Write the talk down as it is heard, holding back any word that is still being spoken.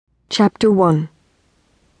Chapter 1.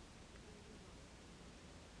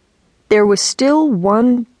 There was still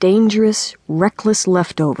one dangerous, reckless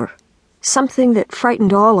leftover, something that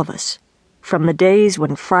frightened all of us, from the days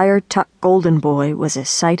when Friar Tuck Golden Boy was a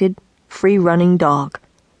sighted, free-running dog,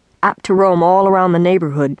 apt to roam all around the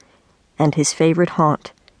neighborhood, and his favorite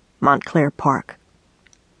haunt, Montclair Park.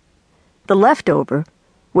 The leftover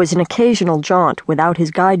was an occasional jaunt without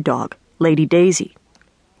his guide dog, Lady Daisy,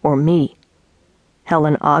 or me,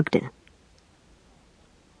 Helen Ogden.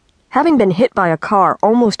 Having been hit by a car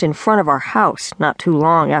almost in front of our house not too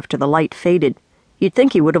long after the light faded, you'd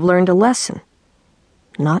think he would have learned a lesson.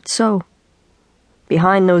 Not so.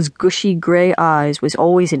 Behind those gushy gray eyes was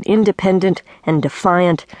always an independent and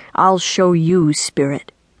defiant, I'll show you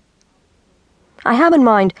spirit. I have in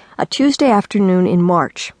mind a Tuesday afternoon in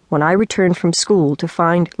March when I returned from school to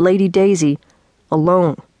find Lady Daisy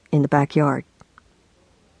alone in the backyard.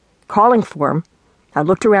 Calling for him, I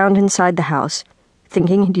looked around inside the house,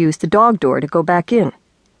 thinking he'd used the dog door to go back in.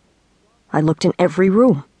 I looked in every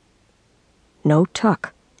room. No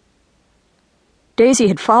Tuck. Daisy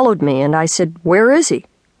had followed me, and I said, "Where is he?"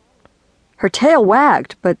 Her tail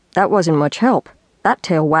wagged, but that wasn't much help. That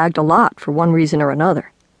tail wagged a lot for one reason or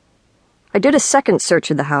another. I did a second search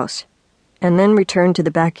of the house, and then returned to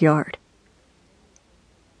the backyard.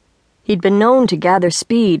 He'd been known to gather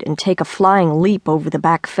speed and take a flying leap over the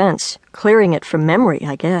back fence, clearing it from memory,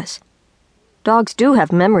 I guess. Dogs do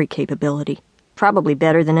have memory capability, probably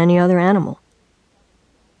better than any other animal.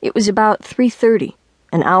 It was about 3:30,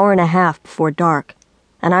 an hour and a half before dark,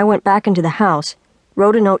 and I went back into the house,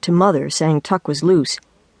 wrote a note to Mother saying Tuck was loose,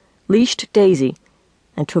 leashed Daisy,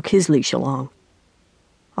 and took his leash along.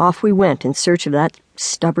 Off we went in search of that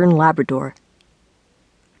stubborn Labrador.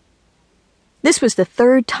 This was the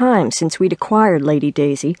third time since we'd acquired Lady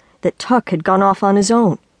Daisy that Tuck had gone off on his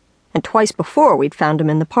own, and twice before we'd found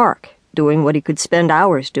him in the park, doing what he could spend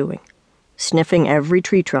hours doing, sniffing every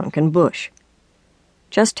tree trunk and bush.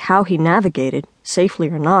 Just how he navigated, safely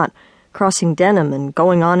or not, crossing Denham and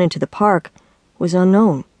going on into the park was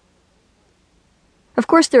unknown. Of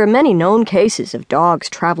course, there are many known cases of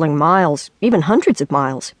dogs traveling miles, even hundreds of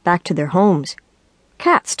miles, back to their homes.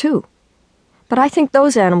 Cats, too. But I think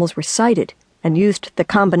those animals were sighted and used the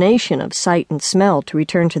combination of sight and smell to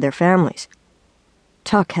return to their families.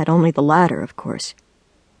 Tuck had only the latter, of course.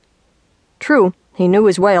 True, he knew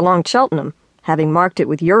his way along Cheltenham, having marked it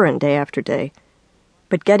with urine day after day.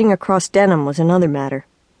 But getting across Denham was another matter,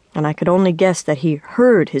 and I could only guess that he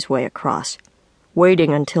heard his way across,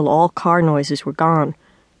 waiting until all car noises were gone,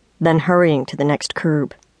 then hurrying to the next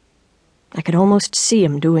curb. I could almost see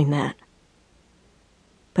him doing that.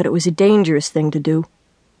 But it was a dangerous thing to do,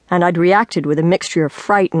 and I'd reacted with a mixture of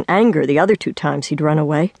fright and anger the other 2 times he'd run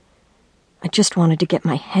away. I just wanted to get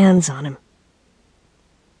my hands on him.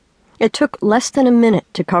 It took less than a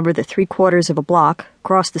minute to cover the 3/4 of a block,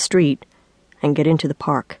 cross the street, and get into the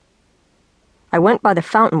park. I went by the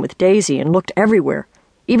fountain with Daisy and looked everywhere,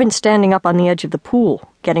 even standing up on the edge of the pool,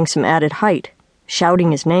 getting some added height,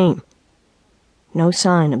 shouting his name. No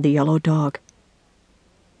sign of the yellow dog.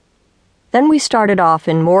 Then we started off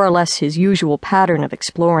in more or less his usual pattern of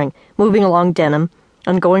exploring, moving along Denham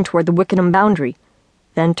and going toward the Wickenham boundary,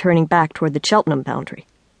 then turning back toward the Cheltenham boundary.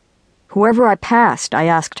 Whoever I passed, I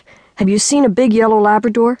asked, "Have you seen a big yellow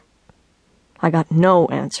Labrador?" I got no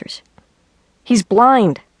answers. "He's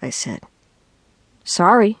blind," I said.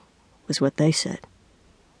 "Sorry," was what they said.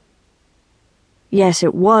 Yes,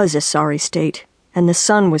 it was a sorry state, and the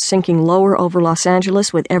sun was sinking lower over Los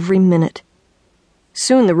Angeles with every minute.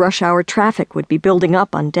 Soon the rush-hour traffic would be building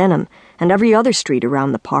up on Denham and every other street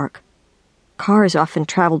around the park. Cars often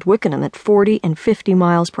traveled Wickenham at 40 and 50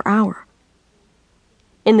 miles per hour.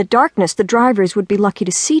 In the darkness, the drivers would be lucky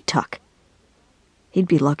to see Tuck. He'd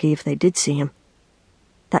be lucky if they did see him.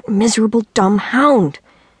 That miserable, dumb hound!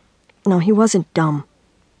 No, he wasn't dumb.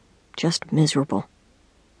 Just miserable.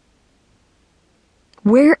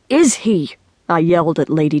 "Where is he?" I yelled at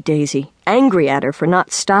Lady Daisy, angry at her for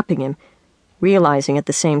not stopping him, realizing at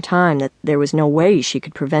the same time that there was no way she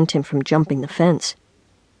could prevent him from jumping the fence.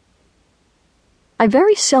 I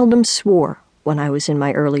very seldom swore when I was in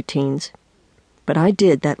my early teens, but I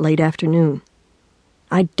did that late afternoon.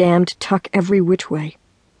 I damned Tuck every which way.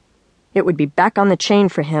 It would be back on the chain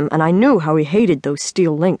for him, and I knew how he hated those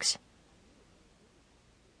steel links.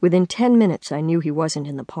 Within 10 minutes I knew he wasn't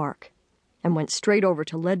in the park, and went straight over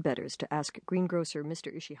to Ledbetter's to ask greengrocer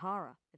Mr. Ishihara